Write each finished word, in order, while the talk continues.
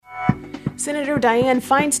Senator Dianne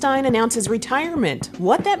Feinstein announces retirement.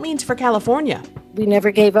 What that means for California. We never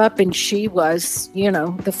gave up, and she was,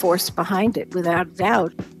 the force behind it, without a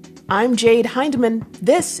doubt. I'm Jade Hindman.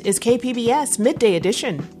 This is KPBS Midday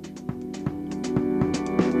Edition.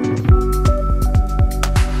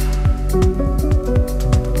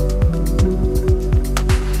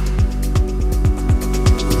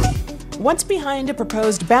 What's behind a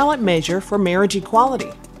proposed ballot measure for marriage equality?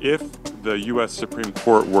 If the U.S. Supreme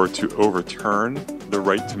Court were to overturn the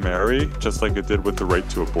right to marry, just like it did with the right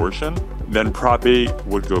to abortion, then Prop 8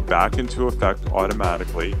 would go back into effect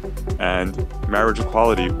automatically, and marriage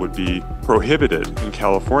equality would be prohibited in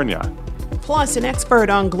California. Plus, an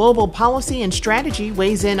expert on global policy and strategy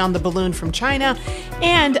weighs in on the balloon from China,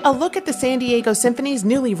 and a look at the San Diego Symphony's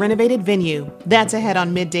newly renovated venue. That's ahead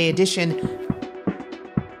on Midday Edition.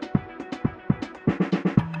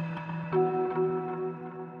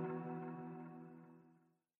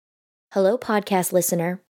 Hello, podcast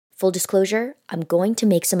listener. Full disclosure, I'm going to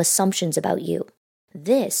make some assumptions about you.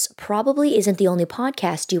 This probably isn't the only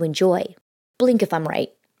podcast you enjoy. Blink if I'm right.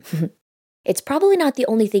 It's probably not the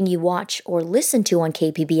only thing you watch or listen to on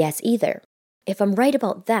KPBS either. If I'm right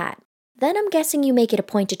about that, then I'm guessing you make it a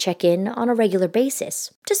point to check in on a regular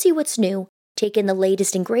basis to see what's new, take in the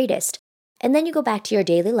latest and greatest, and then you go back to your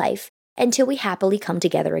daily life until we happily come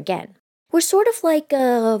together again. We're sort of like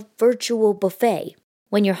a virtual buffet.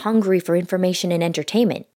 When you're hungry for information and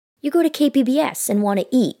entertainment, you go to KPBS and want to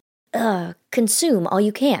eat, consume all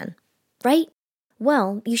you can, right?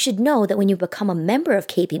 Well, you should know that when you become a member of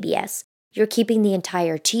KPBS, you're keeping the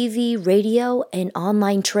entire TV, radio, and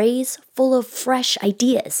online trays full of fresh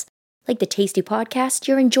ideas, like the tasty podcast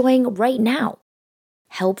you're enjoying right now.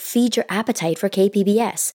 Help feed your appetite for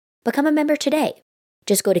KPBS. Become a member today.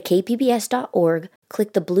 Just go to kpbs.org,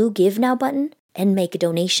 click the blue Give Now button, and make a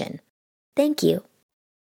donation. Thank you.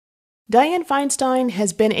 Dianne Feinstein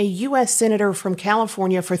has been a U.S. Senator from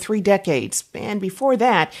California for 3 decades, and before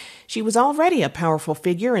that, she was already a powerful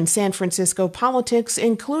figure in San Francisco politics,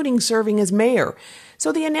 including serving as mayor.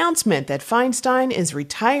 So the announcement that Feinstein is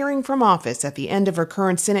retiring from office at the end of her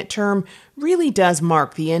current Senate term really does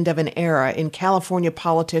mark the end of an era in California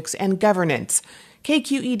politics and governance.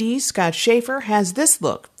 KQED's Scott Schaefer has this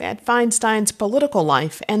look at Feinstein's political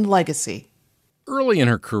life and legacy. Early in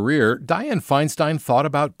her career, Dianne Feinstein thought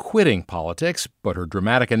about quitting politics, but her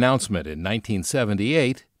dramatic announcement in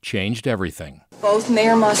 1978 changed everything. Both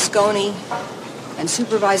Mayor Moscone and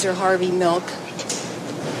Supervisor Harvey Milk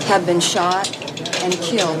have been shot and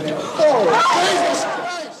killed.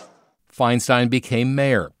 Feinstein became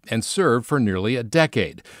mayor and served for nearly a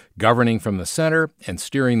decade, governing from the center and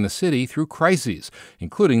steering the city through crises,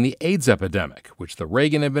 including the AIDS epidemic, which the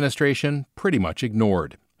Reagan administration pretty much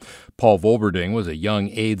ignored. Paul Volberding was a young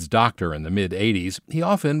AIDS doctor in the mid-'80s. He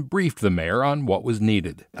often briefed the mayor on what was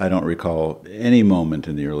needed. I don't recall any moment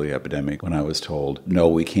in the early epidemic when I was told, no,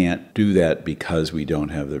 we can't do that because we don't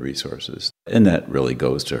have the resources. And that really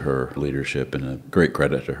goes to her leadership and a great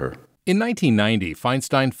credit to her. In 1990,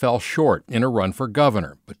 Feinstein fell short in a run for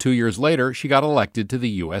governor, but 2 years later, she got elected to the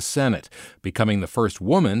U.S. Senate, becoming the first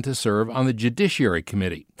woman to serve on the Judiciary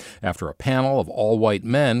Committee, after a panel of all-white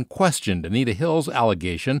men questioned Anita Hill's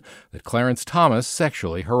allegation that Clarence Thomas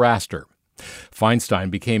sexually harassed her. Feinstein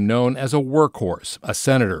became known as a workhorse, a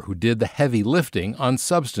senator who did the heavy lifting on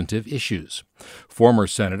substantive issues. Former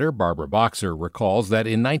Senator Barbara Boxer recalls that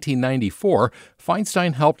in 1994,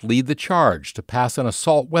 Feinstein helped lead the charge to pass an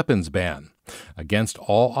assault weapons ban. Against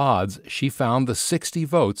all odds, she found the 60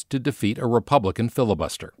 votes to defeat a Republican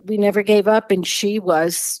filibuster. We never gave up, and she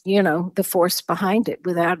was, the force behind it,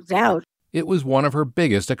 without a doubt. It was one of her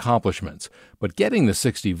biggest accomplishments, but getting the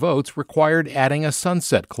 60 votes required adding a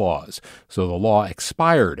sunset clause, so the law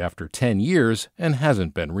expired after 10 years and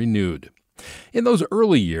hasn't been renewed. In those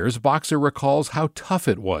early years, Boxer recalls how tough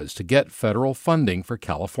it was to get federal funding for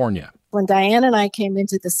California. When Dianne and I came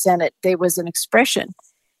into the Senate, there was an expression,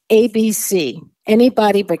 ABC,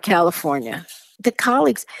 anybody but California. The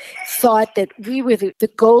colleagues thought that we were the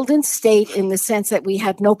golden state in the sense that we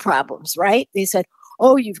had no problems, right? They said,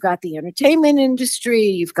 oh, you've got the entertainment industry,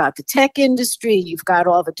 you've got the tech industry, you've got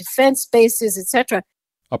all the defense bases, etc.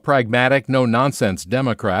 A pragmatic, no-nonsense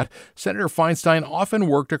Democrat, Senator Feinstein often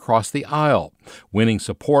worked across the aisle, winning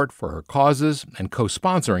support for her causes and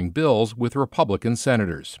co-sponsoring bills with Republican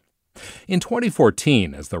senators. In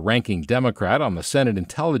 2014, as the ranking Democrat on the Senate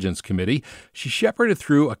Intelligence Committee, she shepherded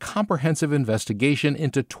through a comprehensive investigation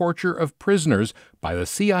into torture of prisoners by the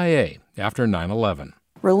CIA after 9/11.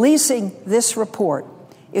 Releasing this report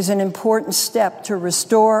is an important step to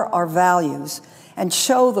restore our values and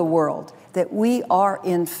show the world that we are,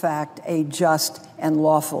 in fact, a just and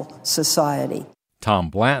lawful society. Tom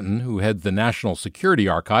Blanton, who heads the National Security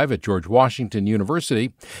Archive at George Washington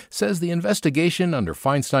University, says the investigation under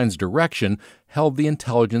Feinstein's direction held the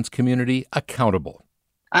intelligence community accountable.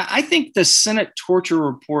 I think the Senate torture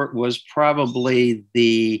report was probably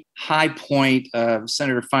the high point of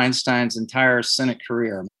Senator Feinstein's entire Senate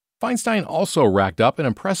career. Feinstein also racked up an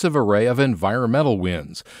impressive array of environmental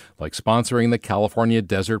wins, like sponsoring the California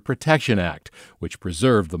Desert Protection Act, which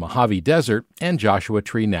preserved the Mojave Desert and Joshua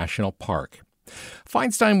Tree National Park.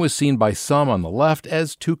 Feinstein was seen by some on the left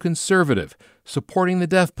as too conservative, supporting the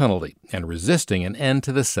death penalty and resisting an end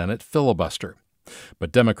to the Senate filibuster.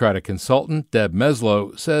 But Democratic consultant Deb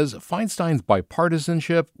Meslow says Feinstein's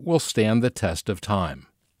bipartisanship will stand the test of time.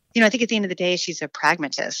 I think at the end of the day, she's a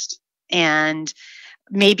pragmatist. And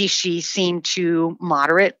maybe she seemed too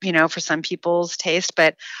moderate, for some people's taste.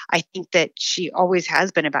 But I think that she always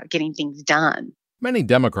has been about getting things done. Many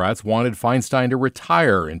Democrats wanted Feinstein to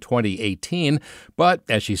retire in 2018, but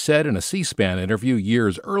as she said in a C-SPAN interview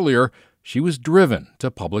years earlier, she was driven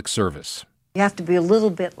to public service. You have to be a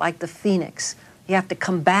little bit like the phoenix. You have to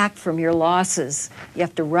come back from your losses. You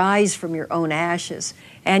have to rise from your own ashes.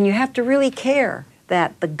 And you have to really care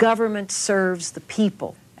that the government serves the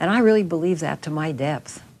people. And I really believe that to my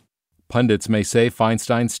depth. Pundits may say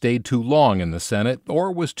Feinstein stayed too long in the Senate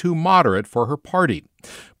or was too moderate for her party.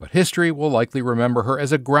 But history will likely remember her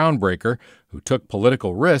as a groundbreaker who took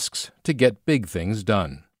political risks to get big things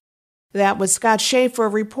done. That was Scott Schaefer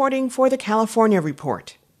reporting for the California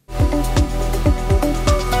Report.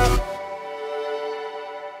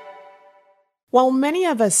 While many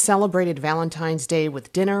of us celebrated Valentine's Day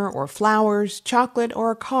with dinner or flowers, chocolate, or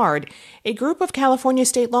a card, a group of California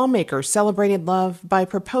state lawmakers celebrated love by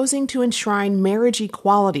proposing to enshrine marriage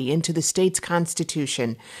equality into the state's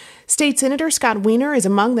constitution. State Senator Scott Wiener is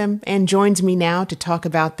among them and joins me now to talk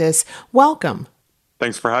about this. Welcome.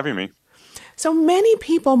 Thanks for having me. So many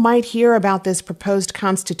people might hear about this proposed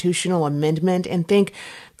constitutional amendment and think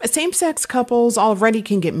same-sex couples already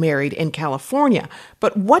can get married in California.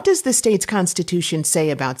 But what does the state's constitution say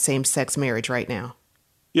about same-sex marriage right now?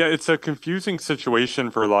 Yeah, it's a confusing situation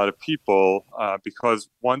for a lot of people because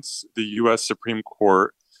once the U.S. Supreme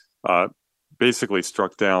Court basically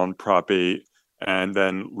struck down Prop 8 and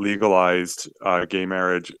then legalized gay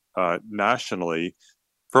marriage nationally,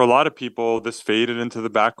 for a lot of people, this faded into the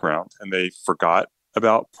background and they forgot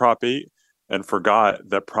about Prop 8 and forgot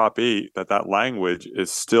that Prop 8, that language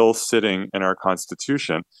is still sitting in our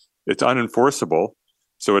Constitution. It's unenforceable,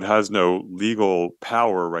 so it has no legal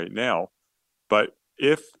power right now. But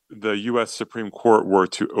if the U.S. Supreme Court were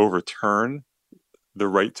to overturn the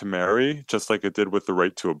right to marry, just like it did with the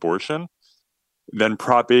right to abortion, then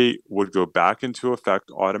Prop 8 would go back into effect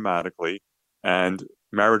automatically, and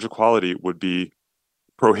marriage equality would be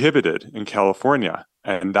prohibited in California.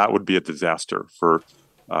 And that would be a disaster for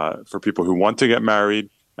people who want to get married,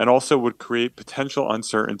 and also would create potential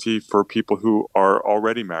uncertainty for people who are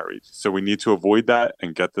already married. So we need to avoid that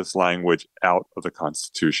and get this language out of the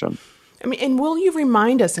Constitution. And will you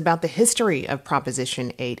remind us about the history of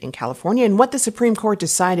Proposition 8 in California and what the Supreme Court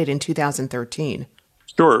decided in 2013?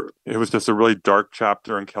 Sure. It was just a really dark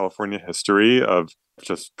chapter in California history of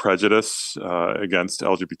just prejudice against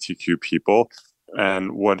LGBTQ people.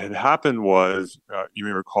 And what had happened was, you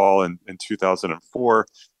may recall, in 2004,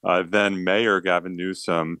 then Mayor Gavin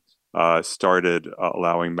Newsom started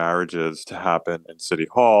allowing marriages to happen in City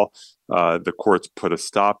Hall. The courts put a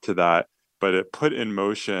stop to that, but it put in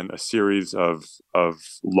motion a series of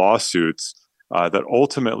lawsuits that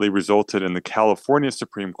ultimately resulted in the California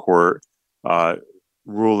Supreme Court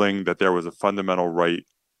ruling that there was a fundamental right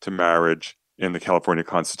to marriage in the California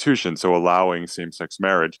Constitution, so allowing same-sex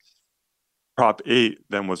marriage. Prop 8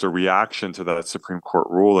 then was a reaction to that Supreme Court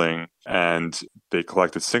ruling, and they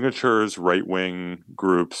collected signatures, right-wing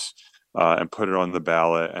groups, and put it on the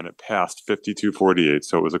ballot, and it passed 52-48,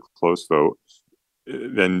 so it was a close vote.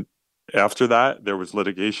 Then after that, there was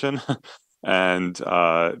litigation, and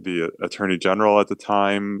the Attorney General at the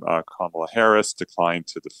time, Kamala Harris, declined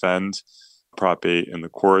to defend Prop 8 in the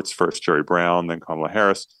courts, first Jerry Brown, then Kamala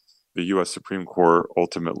Harris. The U.S. Supreme Court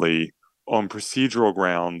ultimately, on procedural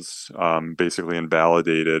grounds, basically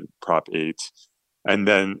invalidated Prop 8 and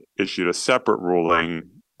then issued a separate ruling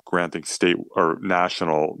granting state or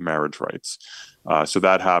national marriage rights. So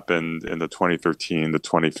that happened in the 2013 to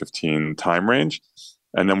 2015 time range.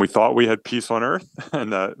 And then we thought we had peace on earth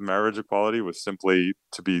and that marriage equality was simply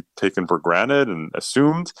to be taken for granted and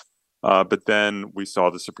assumed. But then we saw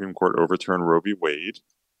the Supreme Court overturn Roe v. Wade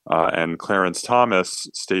and Clarence Thomas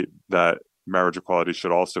state that marriage equality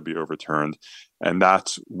should also be overturned. And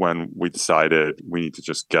that's when we decided we need to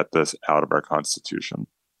just get this out of our Constitution.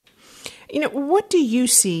 What do you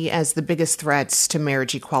see as the biggest threats to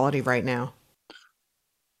marriage equality right now?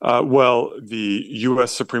 Well, the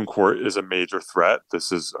U.S. Supreme Court is a major threat.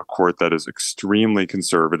 This is a court that is extremely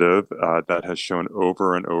conservative, that has shown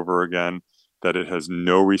over and over again that it has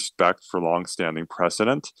no respect for longstanding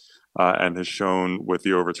precedent, and has shown with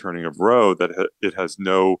the overturning of Roe that it has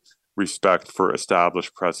no respect for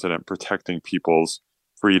established precedent protecting people's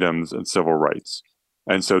freedoms and civil rights.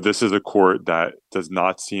 And so this is a court that does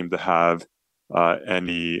not seem to have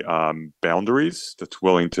any boundaries, that's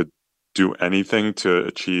willing to do anything to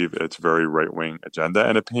achieve its very right-wing agenda.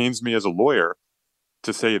 And it pains me as a lawyer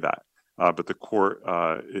to say that. But the court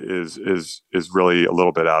is really a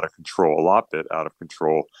little bit out of control, a lot bit out of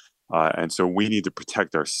control. And so we need to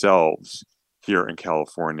protect ourselves here in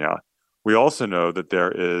California. We also know that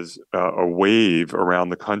there is a wave around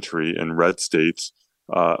the country in red states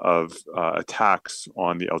of attacks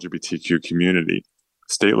on the LGBTQ community.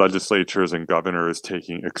 State legislatures and governors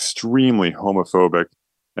taking extremely homophobic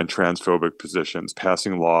and transphobic positions,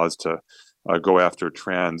 passing laws to go after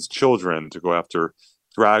trans children, to go after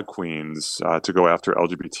drag queens, to go after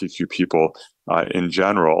LGBTQ people in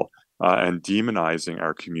general, and demonizing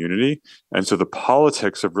our community. And so the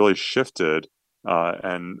politics have really shifted.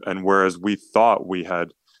 And whereas we thought we had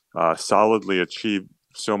solidly achieved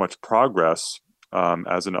so much progress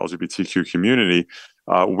as an LGBTQ community,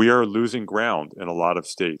 we are losing ground in a lot of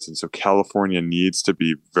states. And so California needs to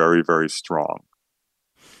be very, very strong.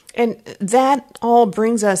 And that all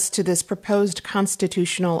brings us to this proposed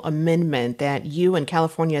constitutional amendment that you and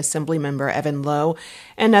California Assembly member Evan Low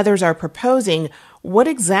and others are proposing. What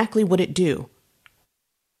exactly would it do?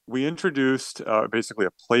 We introduced basically a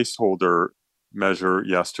placeholder measure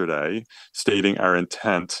yesterday stating our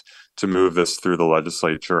intent to move this through the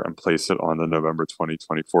legislature and place it on the November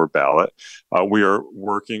 2024 ballot. We are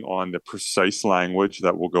working on the precise language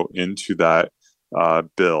that will go into that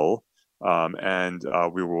bill. And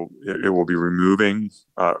it will be removing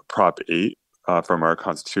Prop 8 from our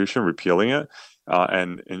Constitution, repealing it,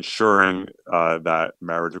 and ensuring that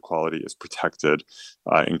marriage equality is protected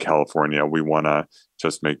in California. We want to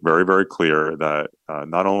just make very, very clear that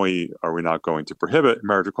not only are we not going to prohibit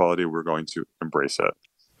marriage equality, we're going to embrace it.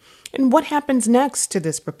 And what happens next to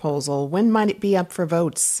this proposal? When might it be up for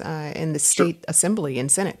votes in the state assembly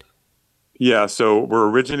and Senate? Yeah, so we're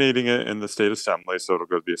originating it in the state assembly, so it'll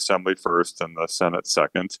go to the assembly first and the Senate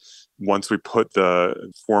second. Once we put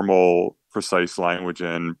the formal, precise language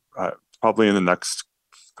in, probably in the next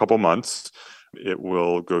couple months, it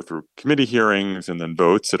will go through committee hearings and then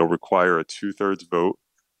votes. It'll require a 2/3 vote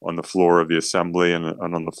on the floor of the assembly and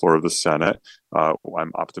on the floor of the Senate.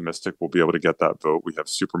 I'm optimistic we'll be able to get that vote. We have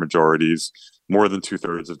supermajorities, more than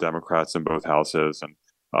 2/3 of Democrats in both houses, and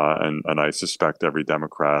I suspect every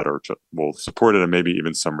Democrat will support it, and maybe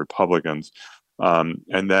even some Republicans.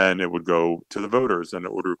 And then it would go to the voters, and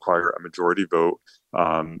it would require a majority vote.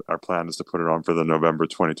 Our plan is to put it on for the November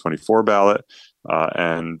 2024 ballot.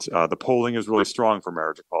 And the polling is really strong for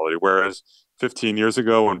marriage equality, whereas 15 years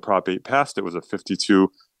ago when Prop 8 passed, it was a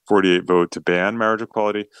 52-48 vote to ban marriage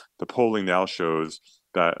equality. The polling now shows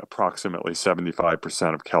that approximately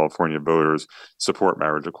 75% of California voters support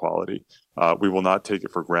marriage equality. We will not take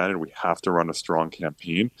it for granted. We have to run a strong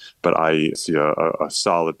campaign, but I see a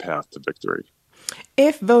solid path to victory.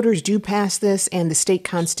 If voters do pass this and the state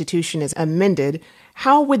constitution is amended,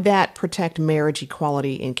 how would that protect marriage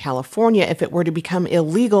equality in California if it were to become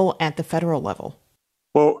illegal at the federal level?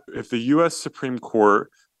 Well, if the U.S. Supreme Court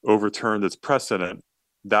overturned its precedent,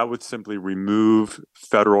 that would simply remove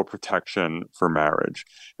federal protection for marriage.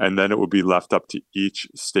 And then it would be left up to each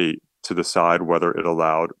state to decide whether it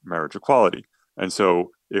allowed marriage equality. And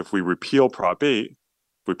so if we repeal Prop 8, if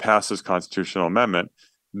we pass this constitutional amendment,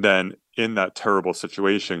 then in that terrible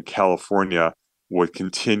situation, California would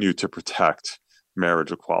continue to protect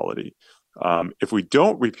marriage equality. If we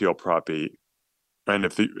don't repeal Prop 8, and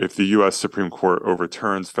if the U.S. Supreme Court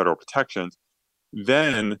overturns federal protections,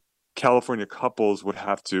 then California couples would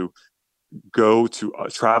have to go to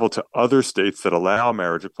travel to other states that allow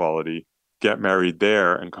marriage equality, get married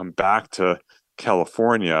there, and come back to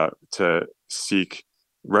California to seek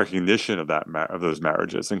recognition of those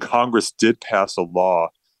marriages. And Congress did pass a law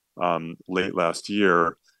late last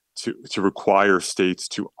year to require states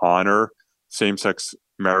to honor same-sex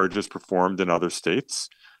marriages performed in other states,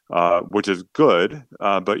 which is good.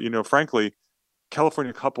 But frankly,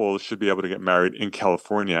 California couples should be able to get married in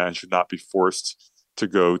California and should not be forced to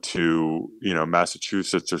go to,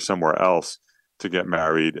 Massachusetts or somewhere else to get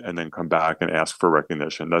married and then come back and ask for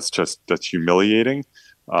recognition. That's humiliating.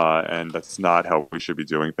 And that's not how we should be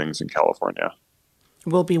doing things in California.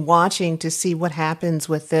 We'll be watching to see what happens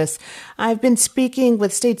with this. I've been speaking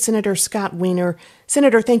with State Senator Scott Wiener.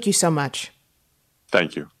 Senator, thank you so much.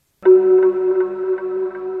 Thank you.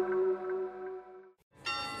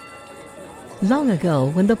 Long ago,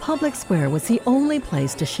 when the public square was the only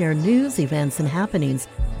place to share news, events, and happenings,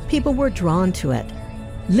 people were drawn to it.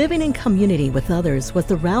 Living in community with others was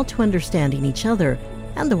the route to understanding each other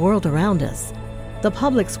and the world around us. The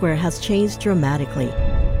public square has changed dramatically,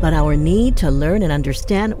 but our need to learn and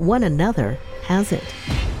understand one another hasn't.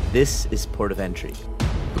 This is Port of Entry,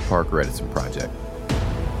 the Parker Edison Project.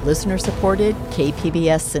 Listener-supported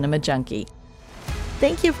KPBS Cinema Junkie.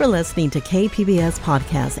 Thank you for listening to KPBS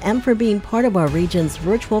Podcast and for being part of our region's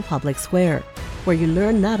virtual public square, where you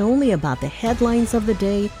learn not only about the headlines of the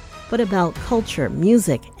day, but about culture,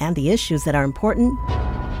 music, and the issues that are important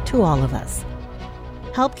to all of us.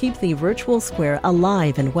 Help keep the virtual square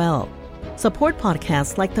alive and well. Support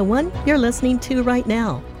podcasts like the one you're listening to right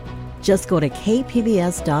now. Just go to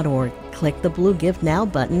kpbs.org, click the blue Give Now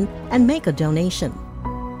button, and make a donation.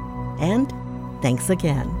 And thanks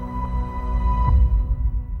again.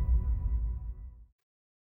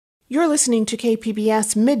 You're listening to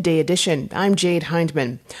KPBS Midday Edition. I'm Jade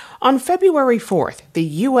Hindman. On February 4th, the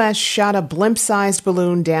U.S. shot a blimp-sized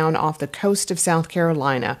balloon down off the coast of South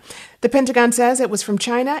Carolina. The Pentagon says it was from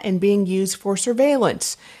China and being used for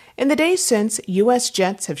surveillance. In the days since, U.S.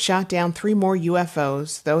 jets have shot down 3 more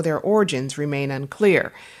UFOs, though their origins remain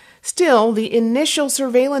unclear. Still, the initial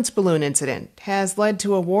surveillance balloon incident has led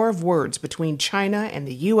to a war of words between China and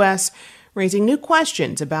the U.S., raising new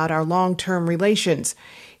questions about our long-term relations.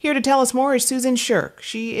 Here to tell us more is Susan Shirk.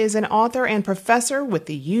 She is an author and professor with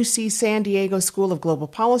the UC San Diego School of Global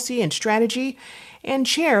Policy and Strategy and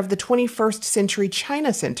chair of the 21st Century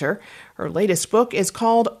China Center. Her latest book is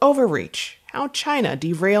called Overreach: How China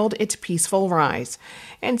Derailed Its Peaceful Rise.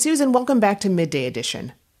 And Susan, welcome back to Midday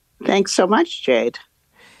Edition. Thanks so much, Jade.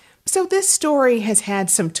 So this story has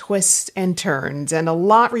had some twists and turns, and a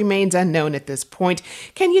lot remains unknown at this point.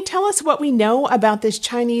 Can you tell us what we know about this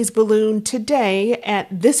Chinese balloon today at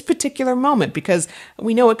this particular moment? Because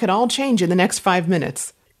we know it could all change in the next 5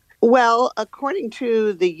 minutes. Well, according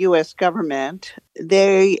to the U.S. government,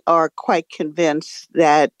 they are quite convinced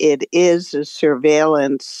that it is a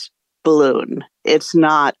surveillance balloon. It's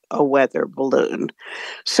not a weather balloon.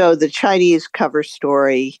 So the Chinese cover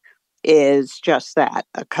story is just that,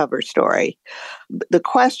 a cover story. The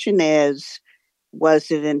question is, was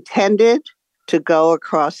it intended to go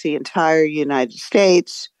across the entire United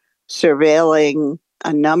States, surveilling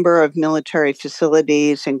a number of military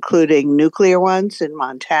facilities, including nuclear ones in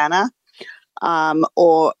Montana?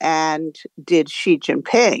 And did Xi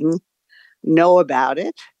Jinping know about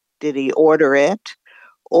it? Did he order it?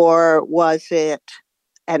 Or was it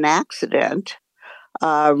an accident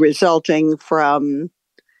resulting from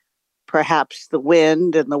perhaps the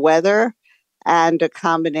wind and the weather, and a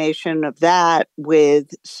combination of that with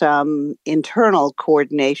some internal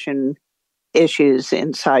coordination issues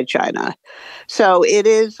inside China? So it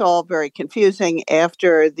is all very confusing.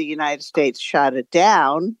 After the United States shot it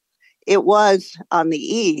down, it was on the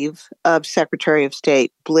eve of Secretary of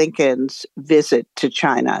State Blinken's visit to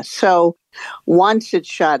China. So once it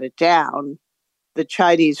shot it down, the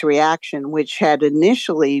Chinese reaction, which had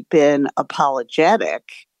initially been apologetic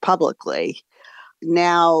publicly,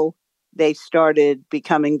 now they started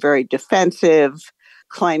becoming very defensive,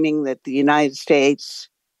 claiming that the United States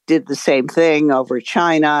did the same thing over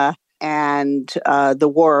China, and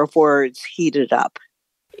the war of words heated up.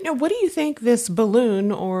 You know, what do you think this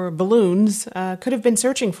balloon or balloons could have been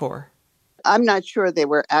searching for? I'm not sure they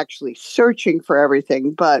were actually searching for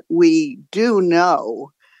everything, but we do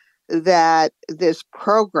know that this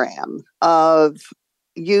program of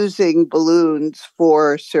using balloons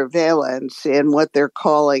for surveillance in what they're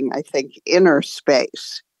calling, I think, inner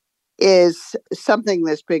space, is something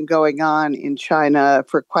that's been going on in China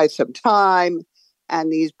for quite some time.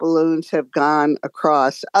 And these balloons have gone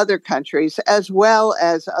across other countries as well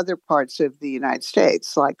as other parts of the United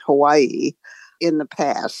States, like Hawaii, in the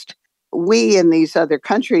past. We in these other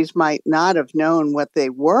countries might not have known what they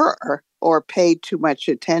were or paid too much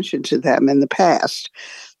attention to them in the past.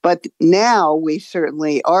 But now we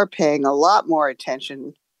certainly are paying a lot more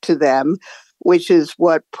attention to them, which is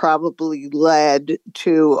what probably led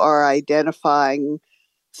to our identifying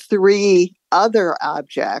 3 other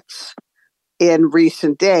objects in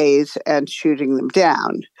recent days and shooting them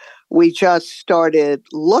down. We just started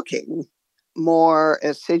looking more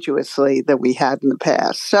assiduously than we had in the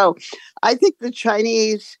past. So I think the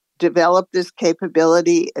Chinese developed this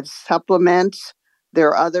capability. It supplements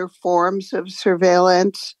their other forms of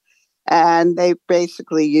surveillance, and they're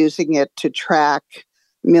basically using it to track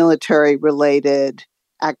military-related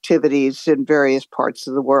activities in various parts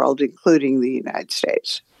of the world, including the United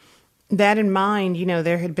States. That in mind,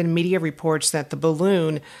 there had been media reports that the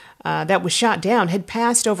balloon that was shot down had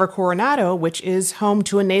passed over Coronado, which is home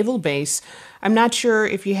to a naval base. I'm not sure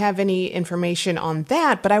if you have any information on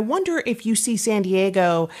that, but I wonder if you see San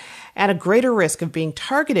Diego at a greater risk of being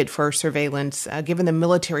targeted for surveillance, given the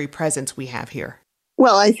military presence we have here.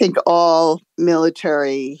 Well, I think all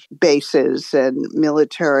military bases and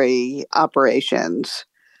military operations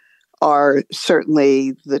are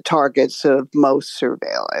certainly the targets of most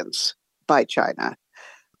surveillance by China.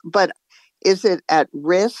 But is it at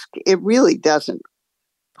risk? It really doesn't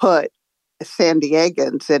put San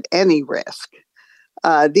Diegans at any risk.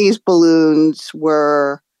 These balloons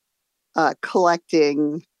were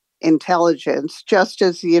collecting intelligence just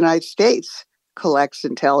as the United States collects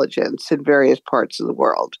intelligence in various parts of the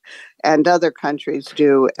world, and other countries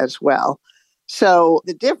do as well. So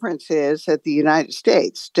the difference is that the United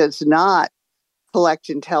States does not collect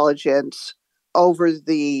intelligence over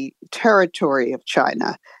the territory of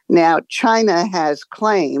China. Now, China has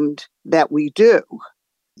claimed that we do.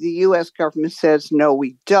 The U.S. government says, no,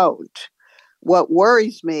 we don't. What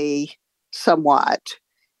worries me somewhat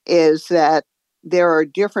is that there are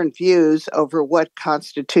different views over what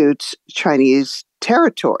constitutes Chinese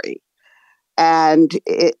territory. And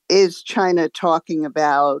is China talking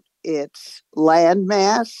about its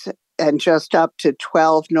landmass and just up to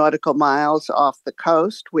 12 nautical miles off the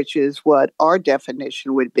coast, which is what our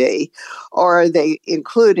definition would be, or are they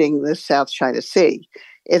including the South China Sea?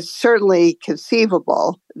 It's certainly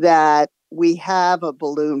conceivable that we have a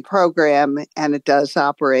balloon program and it does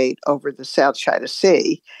operate over the South China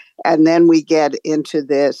Sea. And then we get into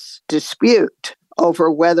this dispute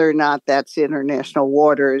over whether or not that's international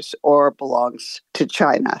waters or belongs to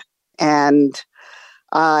China. And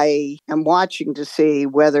I am watching to see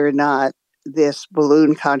whether or not this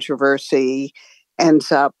balloon controversy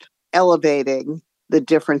ends up elevating the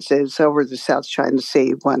differences over the South China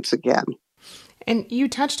Sea once again. And you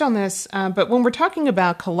touched on this, but when we're talking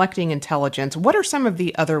about collecting intelligence, what are some of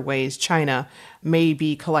the other ways China may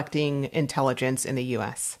be collecting intelligence in the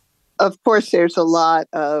U.S.? Of course, there's a lot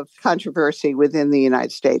of controversy within the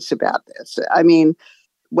United States about this. I mean,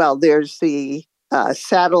 well, there's the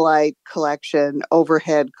satellite collection,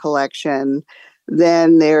 overhead collection.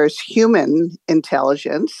 Then there's human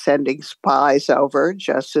intelligence, sending spies over,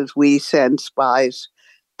 just as we send spies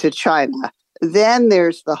to China. Then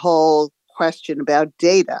there's the whole question about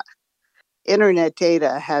data. Internet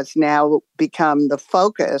data has now become the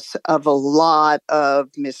focus of a lot of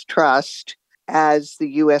mistrust as the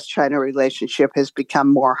U.S.-China relationship has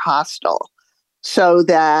become more hostile. So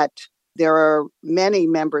that there are many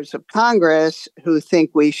members of Congress who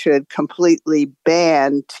think we should completely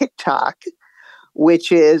ban TikTok,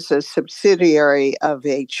 which is a subsidiary of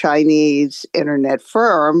a Chinese internet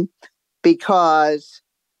firm, because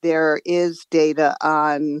there is data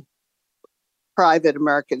on private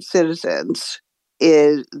American citizens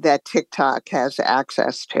that TikTok has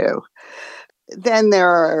access to. Then there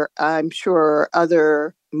are, I'm sure,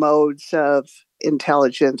 other modes of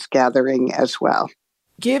intelligence gathering as well.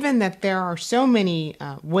 Given that there are so many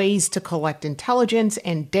ways to collect intelligence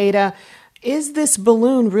and data, is this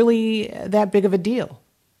balloon really that big of a deal?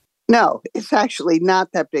 No, it's actually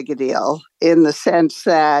not that big a deal in the sense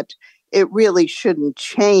that it really shouldn't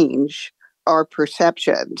change our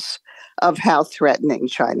perceptions of how threatening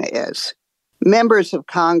China is. Members of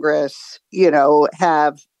Congress,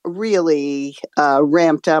 have really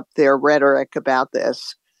ramped up their rhetoric about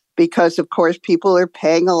this because, of course, people are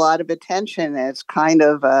paying a lot of attention. It's kind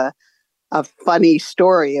of a funny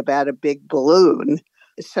story about a big balloon.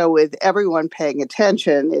 So with everyone paying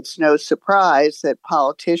attention, it's no surprise that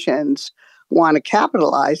politicians want to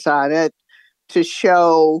capitalize on it to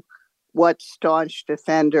show what staunch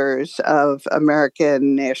defenders of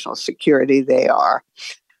American national security they are.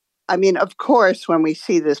 I mean, of course, when we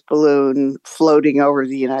see this balloon floating over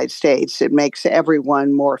the United States, it makes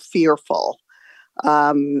everyone more fearful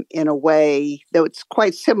in a way that's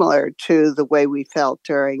quite similar to the way we felt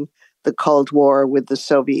during the Cold War with the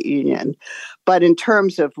Soviet Union. But in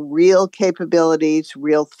terms of real capabilities,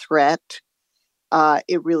 real threat,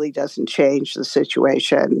 it really doesn't change the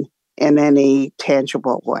situation in any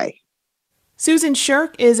tangible way. Susan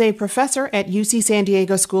Shirk is a professor at UC San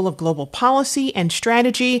Diego School of Global Policy and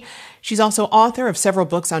Strategy. She's also author of several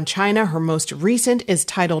books on China. Her most recent is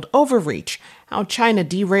titled Overreach: How China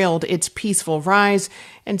Derailed Its Peaceful Rise.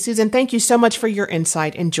 And Susan, thank you so much for your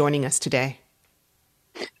insight and joining us today.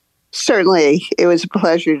 Certainly. It was a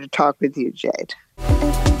pleasure to talk with you, Jade.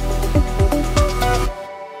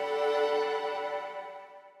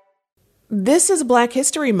 This is Black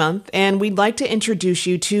History Month, and we'd like to introduce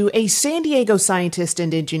you to a San Diego scientist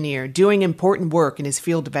and engineer doing important work in his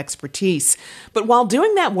field of expertise. But while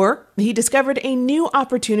doing that work, he discovered a new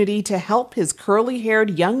opportunity to help his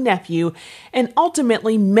curly-haired young nephew and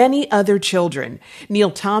ultimately many other children.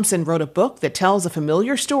 Neil Thompson wrote a book that tells a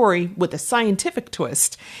familiar story with a scientific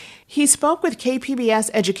twist. He spoke with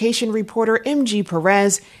KPBS education reporter MG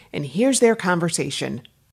Perez, and here's their conversation.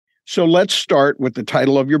 So let's start with the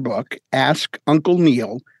title of your book, Ask Uncle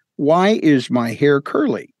Neil, Why is My Hair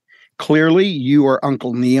Curly? Clearly, you are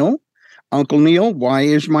Uncle Neil. Uncle Neil, why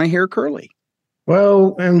is my hair curly?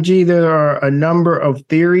 Well, MG, there are a number of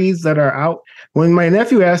theories that are out. When my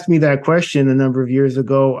nephew asked me that question a number of years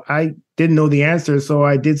ago, I didn't know the answer, so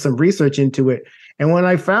I did some research into it. And when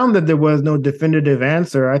I found that there was no definitive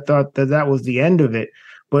answer, I thought that that was the end of it.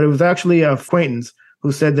 But it was actually an acquaintance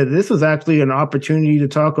who said that this was actually an opportunity to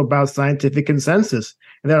talk about scientific consensus.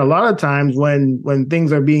 And that a lot of times when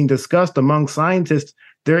things are being discussed among scientists,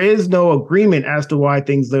 there is no agreement as to why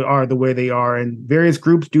things are the way they are. And various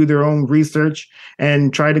groups do their own research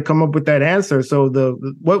and try to come up with that answer. So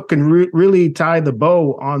what can really tie the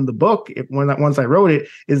bow on the book, once I wrote it,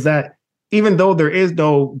 is that even though there is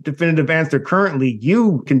no definitive answer currently,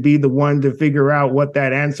 you can be the one to figure out what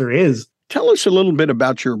that answer is. Tell us a little bit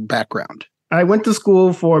about your background. I went to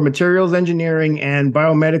school for materials engineering and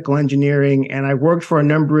biomedical engineering, and I worked for a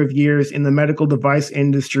number of years in the medical device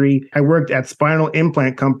industry. I worked at spinal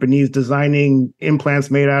implant companies designing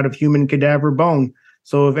implants made out of human cadaver bone.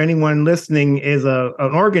 So if anyone listening is an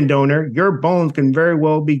organ donor, your bones can very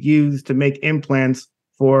well be used to make implants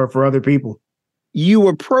for other people. You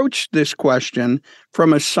approached this question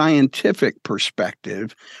from a scientific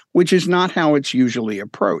perspective, which is not how it's usually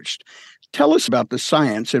approached. Tell us about the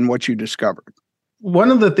science and what you discovered.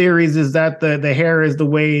 One of the theories is that the hair is the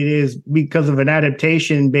way it is because of an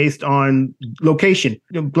adaptation based on location.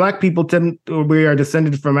 Black people we are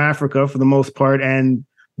descended from Africa for the most part, and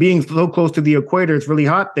being so close to the equator, it's really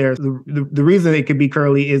hot there. The reason it could be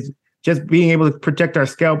curly is just being able to protect our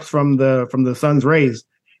scalps from the sun's rays.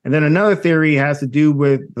 And then another theory has to do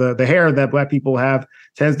with the hair that Black people have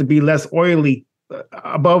tends to be less oily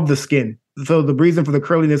above the skin. So the reason for the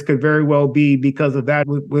curliness could very well be because of that,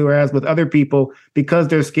 whereas with other people, because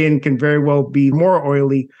their skin can very well be more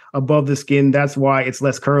oily above the skin, that's why it's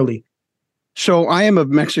less curly. So I am of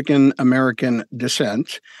Mexican-American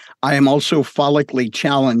descent. I am also follically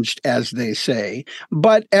challenged, as they say.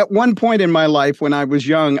 But at one point in my life when I was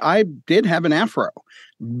young, I did have an afro,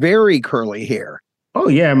 very curly hair. Oh,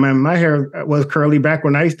 yeah, man. My hair was curly back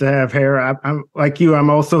when I used to have hair. I'm like you. I'm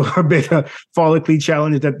also a bit follically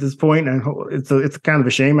challenged at this point. And it's kind of a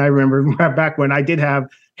shame. I remember back when I did have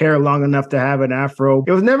hair long enough to have an afro.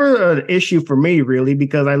 It was never an issue for me, really,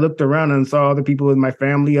 because I looked around and saw other people in my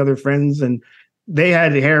family, other friends, and they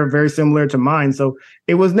had hair very similar to mine. So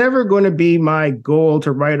it was never going to be my goal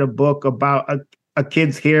to write a book about a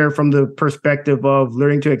kid's hair from the perspective of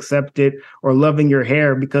learning to accept it or loving your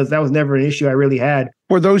hair, because that was never an issue I really had.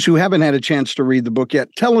 For those who haven't had a chance to read the book yet,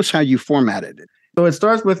 tell us how you formatted it. So it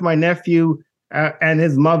starts with my nephew and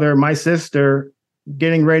his mother, my sister,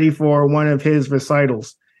 getting ready for one of his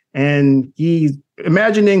recitals. And he's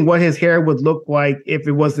imagining what his hair would look like if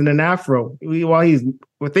it wasn't an afro. While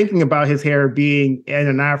we're thinking about his hair being in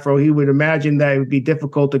an afro, he would imagine that it would be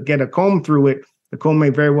difficult to get a comb through it. The comb may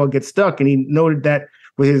very well get stuck. And he noted that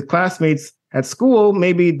with his classmates at school,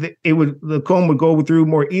 maybe the comb would go through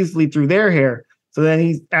more easily through their hair. So then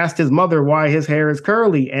he asked his mother why his hair is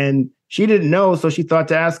curly, and she didn't know, so she thought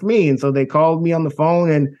to ask me. And so they called me on the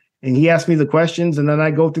phone, and he asked me the questions, and then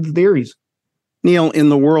I go through the theories. Neil, in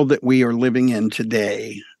the world that we are living in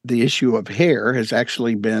today, the issue of hair has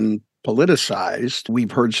actually been politicized. We've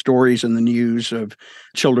heard stories in the news of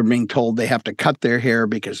children being told they have to cut their hair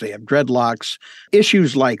because they have dreadlocks,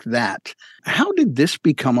 issues like that. How did this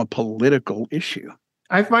become a political issue?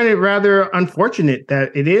 I find it rather unfortunate that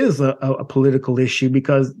it is a political issue,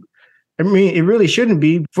 because I mean, it really shouldn't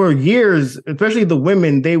be. For years, especially the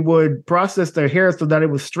women, they would process their hair so that it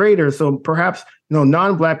was straighter. So perhaps,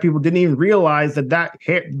 non-Black people didn't even realize that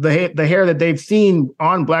hair, the hair that they've seen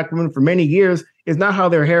on Black women for many years is not how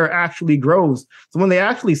their hair actually grows. So when they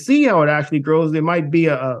actually see how it actually grows, it might be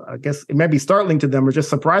I guess it might be startling to them or just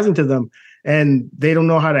surprising to them, and they don't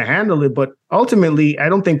know how to handle it. But ultimately, I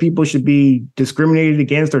don't think people should be discriminated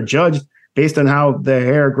against or judged based on how the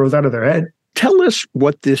hair grows out of their head. Tell us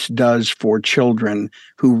what this does for children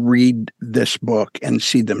who read this book and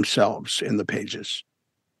see themselves in the pages.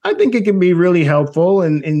 I think it can be really helpful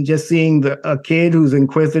in just seeing a kid who's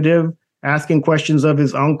inquisitive, asking questions of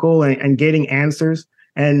his uncle and getting answers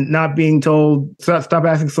and not being told, stop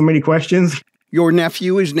asking so many questions. Your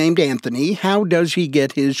nephew is named Anthony. How does he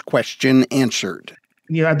get his question answered?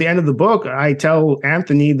 At the end of the book, I tell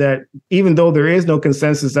Anthony that even though there is no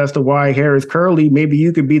consensus as to why hair is curly, maybe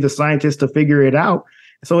you could be the scientist to figure it out.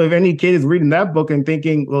 So if any kid is reading that book and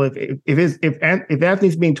thinking, well, if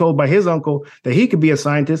Anthony's being told by his uncle that he could be a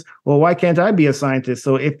scientist, well, why can't I be a scientist?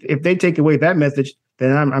 So if they take away that message,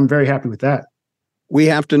 then I'm very happy with that. We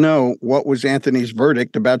have to know, what was Anthony's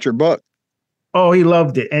verdict about your book? Oh, he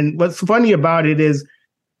loved it. And what's funny about it is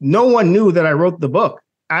no one knew that I wrote the book.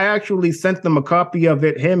 I actually sent them a copy of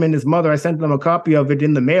it, him and his mother. I sent them a copy of it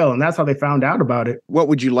in the mail, and that's how they found out about it. What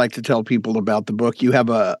would you like to tell people about the book? You have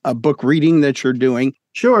a book reading that you're doing.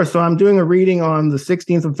 Sure. So I'm doing a reading on the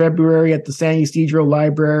 16th of February at the San Ysidro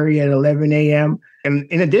Library at 11 a.m. And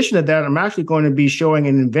in addition to that, I'm actually going to be showing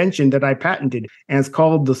an invention that I patented, and it's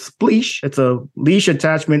called the Spleesh. It's a leash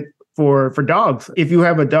attachment for dogs. If you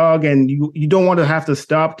have a dog and you don't want to have to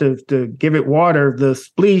stop to give it water, the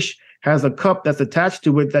Spleesh has a cup that's attached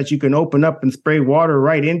to it that you can open up and spray water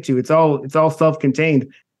right into. It's all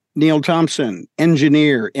self-contained. Neil Thompson,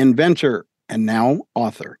 engineer, inventor, and now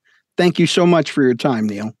author. Thank you so much for your time,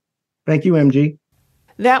 Neil. Thank you, MG.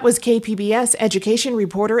 That was KPBS education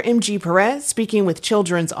reporter MG Perez speaking with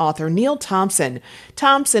children's author Neil Thompson.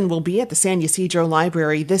 Thompson will be at the San Ysidro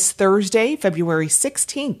Library this Thursday, February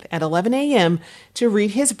 16th at 11 a.m. to read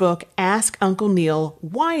his book, Ask Uncle Neil,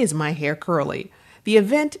 Why Is My Hair Curly? The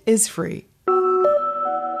event is free.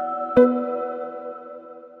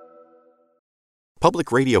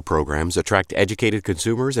 Public radio programs attract educated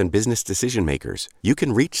consumers and business decision makers. You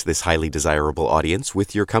can reach this highly desirable audience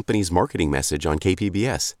with your company's marketing message on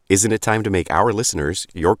KPBS. Isn't it time to make our listeners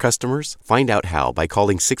your customers? Find out how by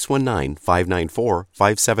calling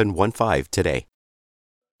 619-594-5715 today.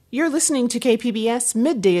 You're listening to KPBS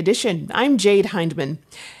Midday Edition. I'm Jade Hindman.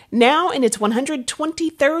 Now in its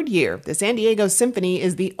 123rd year, the San Diego Symphony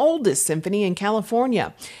is the oldest symphony in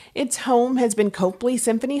California. Its home has been Copley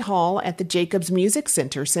Symphony Hall at the Jacobs Music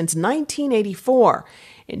Center since 1984.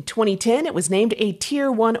 In 2010, it was named a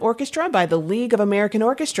Tier 1 orchestra by the League of American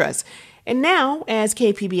Orchestras. And now, as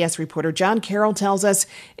KPBS reporter John Carroll tells us,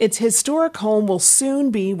 its historic home will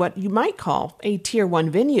soon be what you might call a Tier 1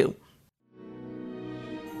 venue.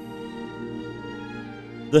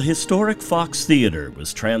 The historic Fox Theater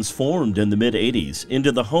was transformed in the mid-'80s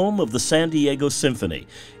into the home of the San Diego Symphony.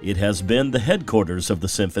 It has been the headquarters of the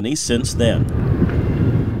symphony since then.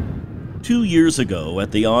 2 years ago,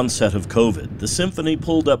 at the onset of COVID, the symphony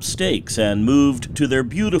pulled up stakes and moved to their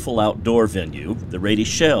beautiful outdoor venue, the Rady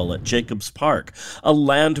Shell at Jacobs Park, a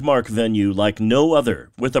landmark venue like no other,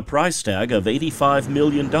 with a price tag of $85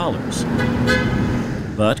 million.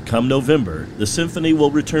 But come November, the symphony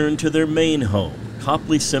will return to their main home,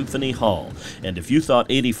 Copley Symphony Hall. And if you thought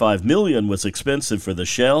 $85 million was expensive for the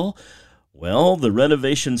shell, well, the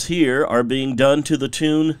renovations here are being done to the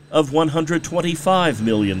tune of $125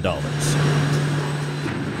 million.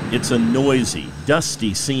 It's a noisy,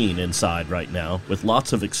 dusty scene inside right now, with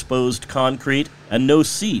lots of exposed concrete and no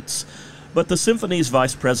seats. But the symphony's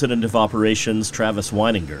Vice President of Operations, Travis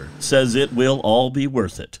Weininger, says it will all be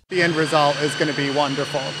worth it. The end result is going to be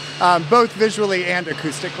wonderful, both visually and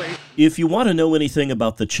acoustically. If you want to know anything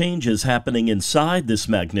about the changes happening inside this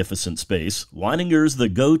magnificent space, Weininger's the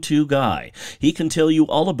go-to guy. He can tell you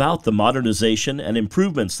all about the modernization and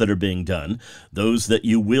improvements that are being done, those that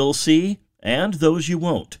you will see and those you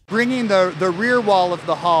won't. Bringing the rear wall of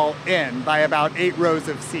the hall in by about 8 rows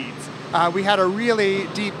of seats. We had a really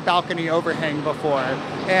deep balcony overhang before,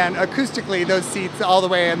 and acoustically, those seats all the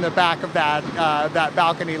way in the back of that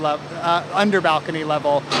balcony under balcony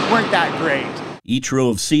level weren't that great. Each row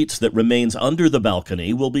of seats that remains under the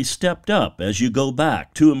balcony will be stepped up as you go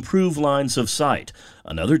back to improve lines of sight.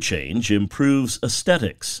 Another change improves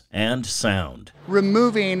aesthetics and sound.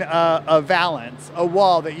 Removing a valance, a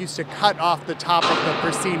wall that used to cut off the top of the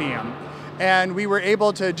proscenium. And we were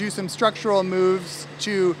able to do some structural moves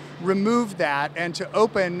to remove that and to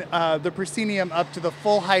open the proscenium up to the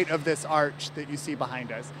full height of this arch that you see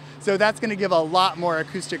behind us. So that's going to give a lot more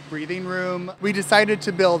acoustic breathing room. We decided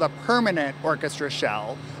to build a permanent orchestra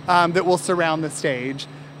shell that will surround the stage.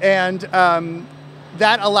 And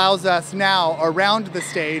that allows us now around the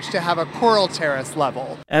stage to have a choral terrace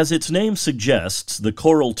level. As its name suggests, the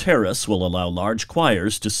choral terrace will allow large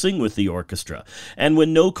choirs to sing with the orchestra, and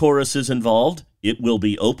when no chorus is involved, it will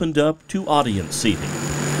be opened up to audience seating.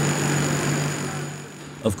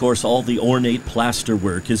 Of course, all the ornate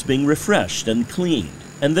plasterwork is being refreshed and cleaned.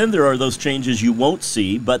 And then there are those changes you won't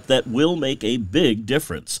see, but that will make a big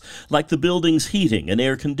difference, like the building's heating and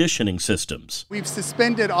air conditioning systems. We've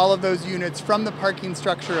suspended all of those units from the parking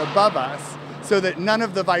structure above us so that none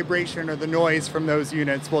of the vibration or the noise from those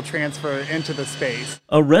units will transfer into the space.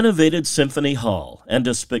 A renovated symphony hall and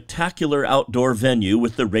a spectacular outdoor venue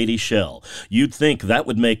with the Rady Shell. You'd think that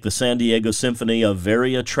would make the San Diego Symphony a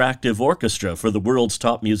very attractive orchestra for the world's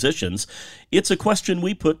top musicians. It's a question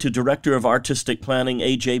we put to Director of Artistic Planning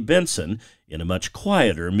A.J. Benson in a much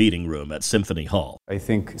quieter meeting room at Symphony Hall. I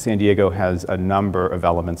think San Diego has a number of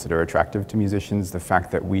elements that are attractive to musicians. The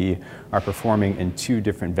fact that we are performing in 2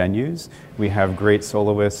 different venues. We have great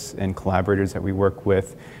soloists and collaborators that we work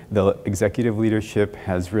with. The executive leadership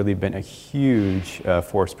has really been a huge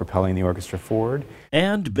force propelling the orchestra forward.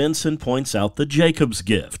 And Benson points out the Jacobs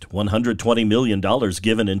gift, $120 million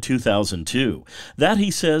given in 2002. That,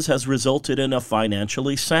 he says, has resulted in a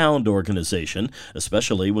financially sound organization,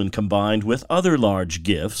 especially when combined with other large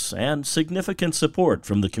gifts and significant support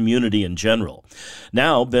from the community in general.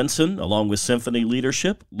 Now, Benson, along with symphony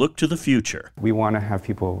leadership, look to the future. We want to have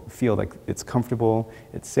people feel like it's comfortable,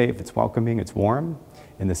 it's safe, it's welcoming, it's warm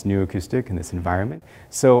in this new acoustic, in this environment.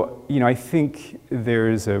 So, I think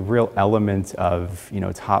there's a real element of,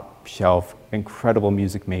 top shelf, incredible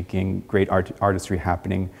music making, great artistry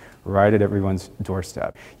happening right at everyone's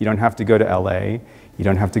doorstep. You don't have to go to LA, you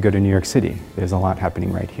don't have to go to New York City. There's a lot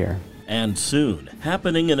happening right here. And soon,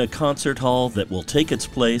 happening in a concert hall that will take its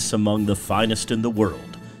place among the finest in the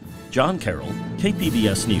world. John Carroll,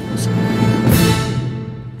 KPBS News.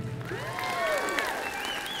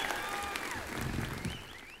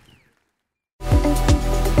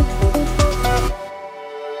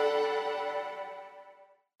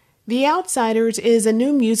 The Outsiders is a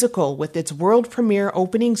new musical with its world premiere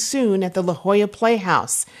opening soon at the La Jolla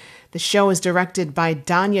Playhouse. The show is directed by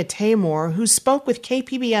Danya Taymor, who spoke with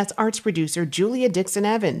KPBS arts producer Julia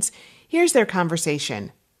Dixon-Evans. Here's their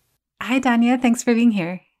conversation. Hi, Danya. Thanks for being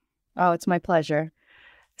here. Oh, it's my pleasure.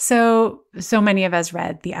 So many of us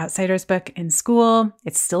read The Outsiders book in school.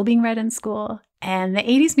 It's still being read in school. And the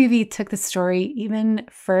 80s movie took the story even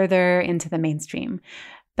further into the mainstream.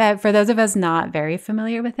 But for those of us not very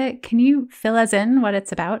familiar with it, can you fill us in what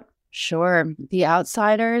it's about? Sure. The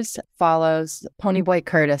Outsiders follows Ponyboy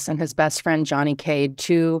Curtis and his best friend Johnny Cade,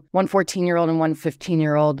 one 14-year-old and one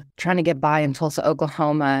 15-year-old trying to get by in Tulsa,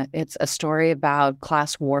 Oklahoma. It's a story about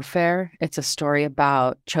class warfare. It's a story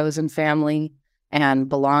about chosen family and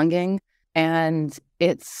belonging. And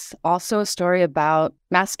it's also a story about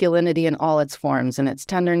masculinity in all its forms, in its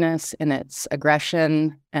tenderness, in its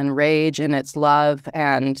aggression and rage, in its love.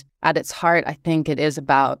 And at its heart, I think it is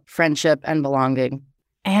about friendship and belonging.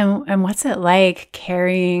 And what's it like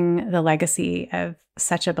carrying the legacy of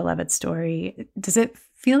such a beloved story? Does it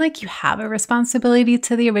feel like you have a responsibility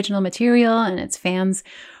to the original material and its fans?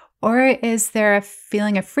 Or is there a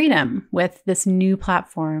feeling of freedom with this new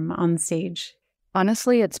platform on stage?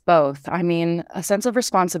 Honestly, it's both. I mean, a sense of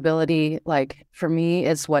responsibility, for me,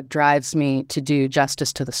 is what drives me to do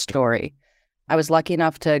justice to the story. I was lucky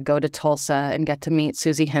enough to go to Tulsa and get to meet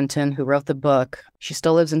Susie Hinton, who wrote the book. She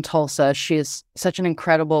still lives in Tulsa. She is such an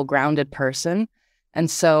incredible, grounded person. And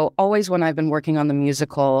so always when I've been working on the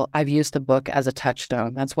musical, I've used the book as a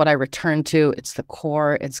touchstone. That's what I return to. It's the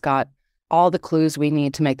core. It's got all the clues we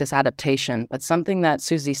need to make this adaptation. But something that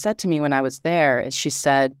Susie said to me when I was there is she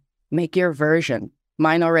said, make your version.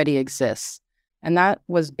 Mine already exists. And that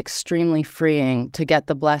was extremely freeing to get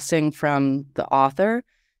the blessing from the author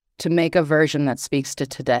to make a version that speaks to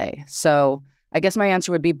today. So I guess my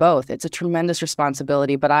answer would be both. It's a tremendous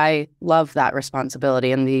responsibility, but I love that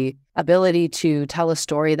responsibility and the ability to tell a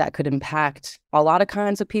story that could impact a lot of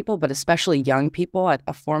kinds of people, but especially young people at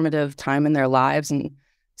a formative time in their lives and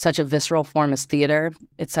such a visceral form as theater.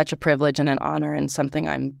 It's such a privilege and an honor and something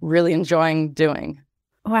I'm really enjoying doing.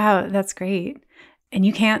 Wow, that's great. And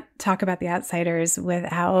you can't talk about The Outsiders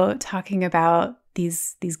without talking about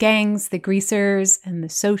these gangs, the greasers and the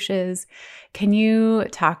Socs. Can you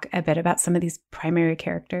talk a bit about some of these primary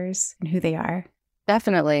characters and who they are?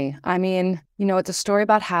 Definitely. I mean, it's a story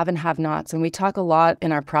about have and have-nots, and we talk a lot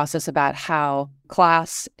in our process about how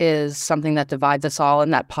class is something that divides us all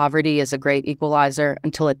and that poverty is a great equalizer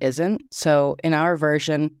until it isn't. So in our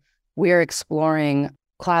version, we're exploring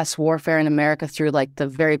class warfare in America through the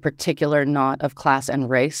very particular knot of class and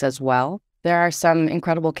race as well. There are some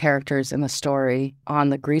incredible characters in the story. On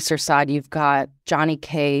the greaser side, you've got Johnny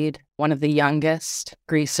Cade, one of the youngest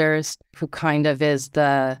greasers, who kind of is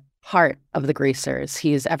the heart of the greasers.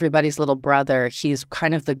 He's everybody's little brother. He's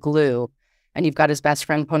kind of the glue. And you've got his best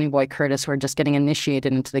friend, Ponyboy Curtis, who are just getting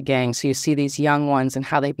initiated into the gang. So you see these young ones and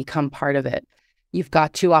how they become part of it. You've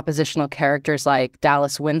got two oppositional characters like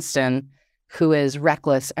Dallas Winston, who is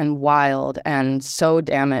reckless and wild and so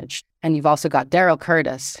damaged. And you've also got Daryl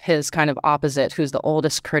Curtis, his kind of opposite, who's the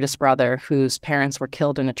oldest Curtis brother, whose parents were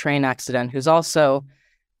killed in a train accident, who's also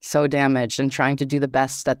so damaged and trying to do the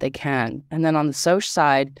best that they can. And then on the Soch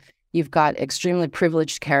side, you've got extremely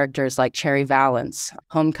privileged characters like Cherry Valance,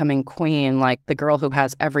 homecoming queen, like the girl who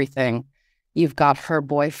has everything. You've got her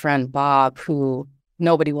boyfriend, Bob, who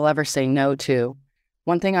nobody will ever say no to.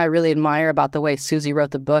 One thing I really admire about the way Susie wrote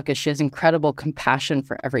the book is she has incredible compassion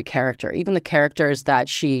for every character, even the characters that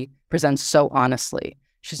she presents so honestly.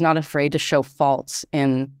 She's not afraid to show faults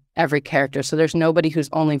in every character. So there's nobody who's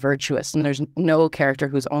only virtuous, and there's no character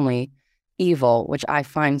who's only evil, which I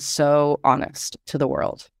find so honest to the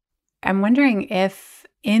world. I'm wondering if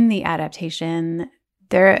in the adaptation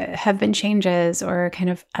there have been changes or kind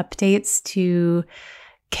of updates to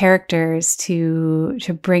characters to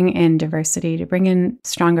bring in diversity, to bring in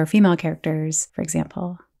stronger female characters, for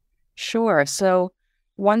example. Sure. So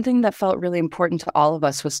one thing that felt really important to all of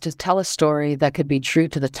us was to tell a story that could be true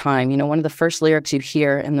to the time. You know, one of the first lyrics you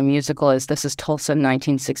hear in the musical is, "This is Tulsa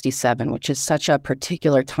 1967, which is such a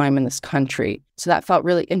particular time in this country. So that felt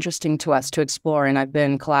really interesting to us to explore. And I've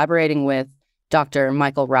been collaborating with Dr.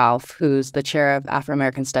 Michael Ralph, who's the chair of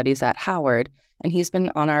Afro-American Studies at Howard. And he's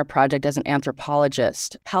been on our project as an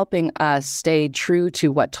anthropologist, helping us stay true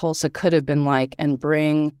to what Tulsa could have been like and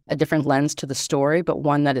bring a different lens to the story, but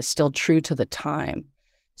one that is still true to the time.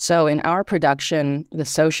 So in our production, the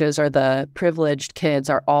Sochas, or the privileged kids,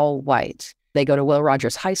 are all white. They go to Will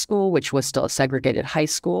Rogers High School, which was still a segregated high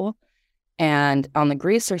school. And on the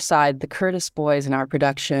greaser side, the Curtis boys in our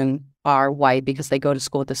production are white because they go to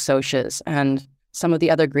school with the Sochas. And some of the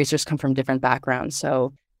other greasers come from different backgrounds.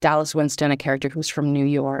 So Dallas Winston, a character who's from New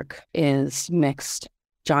York, is mixed.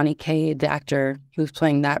 Johnny Cade, the actor who's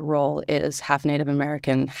playing that role, is half Native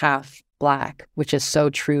American, half Black, which is so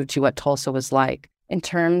true to what Tulsa was like. In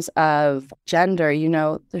terms of gender, you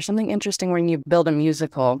know, there's something interesting when you build a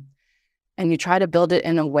musical and you try to build it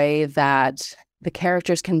in a way that the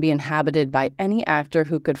characters can be inhabited by any actor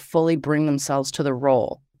who could fully bring themselves to the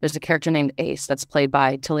role. There's a character named Ace that's played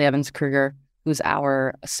by Tilly Evans Kruger, who's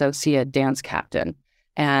our associate dance captain.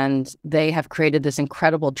 And they have created this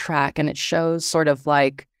incredible track, and it shows sort of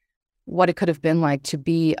like what it could have been like to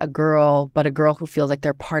be a girl, but a girl who feels like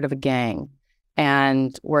they're part of a gang.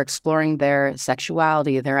 And we're exploring their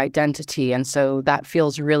sexuality, their identity. And so that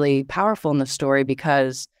feels really powerful in the story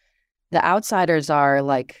because the outsiders are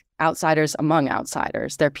like outsiders among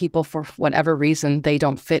outsiders. They're people for whatever reason they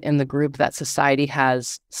don't fit in the group that society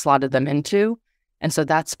has slotted them into. And so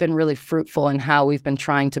that's been really fruitful in how we've been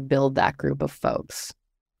trying to build that group of folks.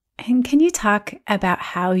 And can you talk about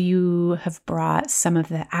how you have brought some of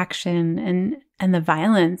the action and the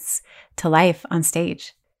violence to life on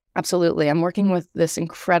stage? Absolutely. I'm working with this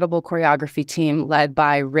incredible choreography team led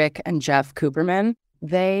by Rick and Jeff Cooperman.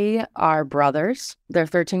 They are brothers. They're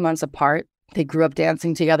 13 months apart. They grew up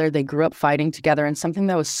dancing together. They grew up fighting together. And something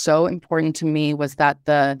that was so important to me was that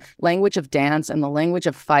the language of dance and the language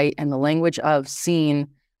of fight and the language of scene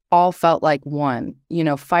all felt like one. You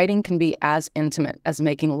know, fighting can be as intimate as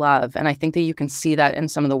making love. And I think that you can see that in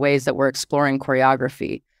some of the ways that we're exploring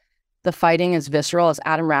choreography. The fighting is visceral. As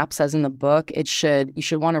Adam Rapp says in the book, you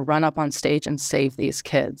should want to run up on stage and save these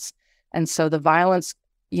kids. And so the violence,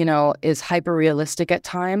 you know, is hyper realistic at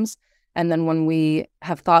times. And then when we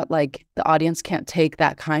have thought like the audience can't take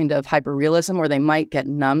that kind of hyper realism, or they might get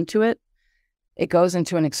numb to it, it goes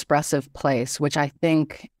into an expressive place, which I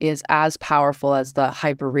think is as powerful as the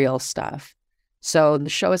hyper-real stuff. So the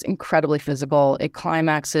show is incredibly physical. It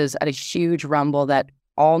climaxes at a huge rumble that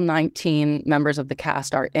all 19 members of the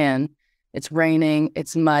cast are in. It's raining,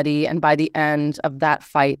 it's muddy, and by the end of that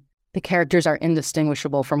fight, the characters are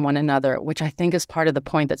indistinguishable from one another, which I think is part of the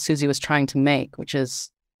point that Susie was trying to make, which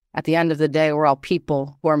is at the end of the day, we're all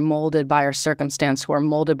people who are molded by our circumstance, who are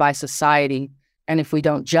molded by society. And if we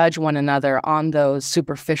don't judge one another on those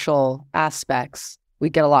superficial aspects, we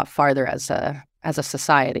get a lot farther as a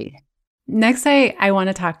society. Next, I want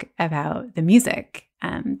to talk about the music.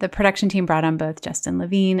 The production team brought on both Justin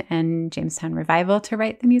Levine and Jamestown Revival to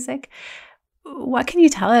write the music. What can you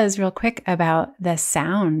tell us real quick about the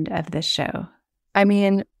sound of this show? I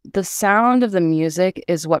mean, the sound of the music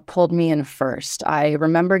is what pulled me in first. I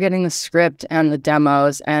remember getting the script and the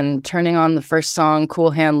demos and turning on the first song,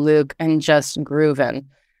 Cool Hand Luke, and just grooving.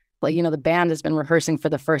 Like, the band has been rehearsing for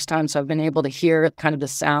the first time, so I've been able to hear kind of the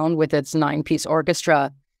sound with its 9-piece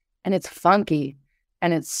orchestra. And it's funky,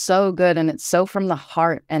 and it's so good, and it's so from the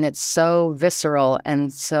heart, and it's so visceral.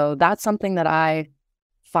 And so that's something that I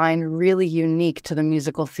find really unique to the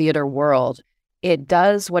musical theater world. It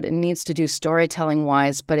does what it needs to do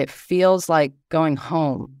storytelling-wise, but it feels like going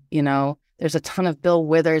home, There's a ton of Bill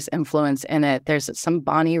Withers influence in it. There's some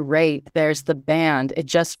Bonnie Raitt. There's the band. It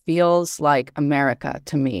just feels like America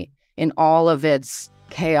to me in all of its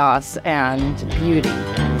chaos and beauty.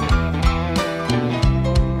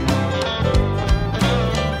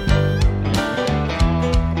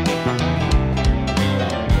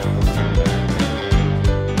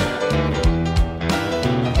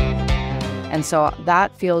 And so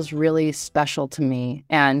that feels really special to me.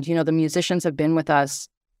 And, the musicians have been with us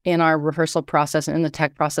in our rehearsal process and in the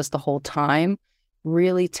tech process the whole time,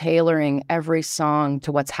 really tailoring every song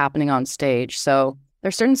to what's happening on stage. So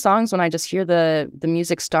there's certain songs when I just hear the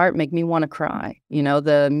music start make me want to cry.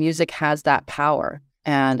 The music has that power,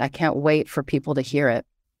 and I can't wait for people to hear it.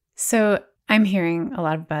 So I'm hearing a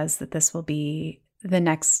lot of buzz that this will be the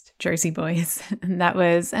next Jersey Boys. And that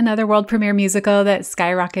was another world premiere musical that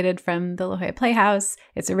skyrocketed from the La Jolla Playhouse,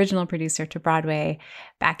 its original producer, to Broadway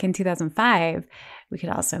back in 2005. We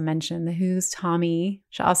could also mention The Who's Tommy,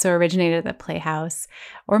 which also originated at the Playhouse,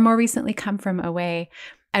 or more recently Come From Away.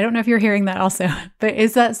 I don't know if you're hearing that also, but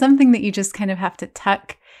is that something that you just kind of have to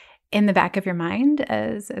tuck in the back of your mind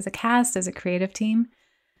as a cast, as a creative team?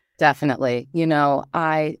 Definitely.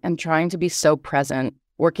 I am trying to be so present.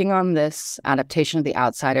 Working on this adaptation of The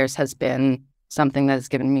Outsiders has been something that has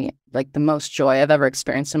given me the most joy I've ever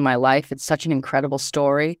experienced in my life. It's such an incredible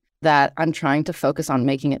story that I'm trying to focus on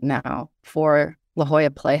making it now for La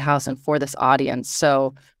Jolla Playhouse and for this audience.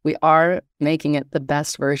 So we are making it the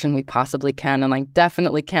best version we possibly can. And I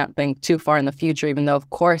definitely can't think too far in the future, even though,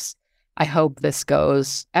 of course, I hope this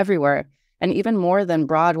goes everywhere. And even more than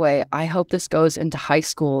Broadway, I hope this goes into high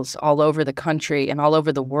schools all over the country and all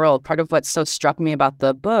over the world. Part of what so struck me about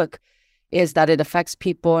the book is that it affects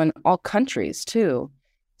people in all countries too.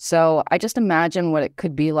 So I just imagine what it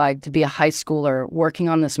could be like to be a high schooler working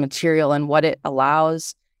on this material and what it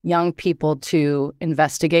allows young people to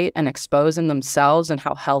investigate and expose in themselves and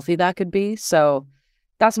how healthy that could be. So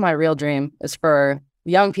that's my real dream, is for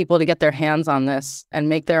young people to get their hands on this and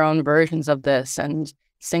make their own versions of this and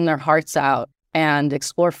sing their hearts out and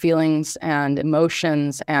explore feelings and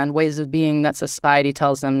emotions and ways of being that society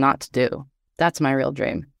tells them not to do. That's my real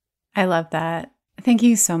dream. I love that. Thank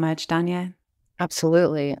you so much, Danya.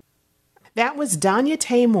 Absolutely. That was Danya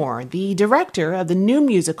Taymor, the director of the new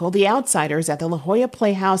musical, The Outsiders, at the La Jolla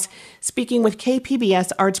Playhouse, speaking with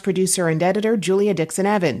KPBS arts producer and editor Julia Dixon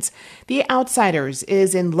Evans. The Outsiders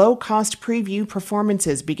is in low-cost preview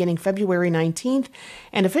performances beginning February 19th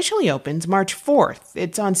and officially opens March 4th.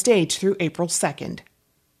 It's on stage through April 2nd.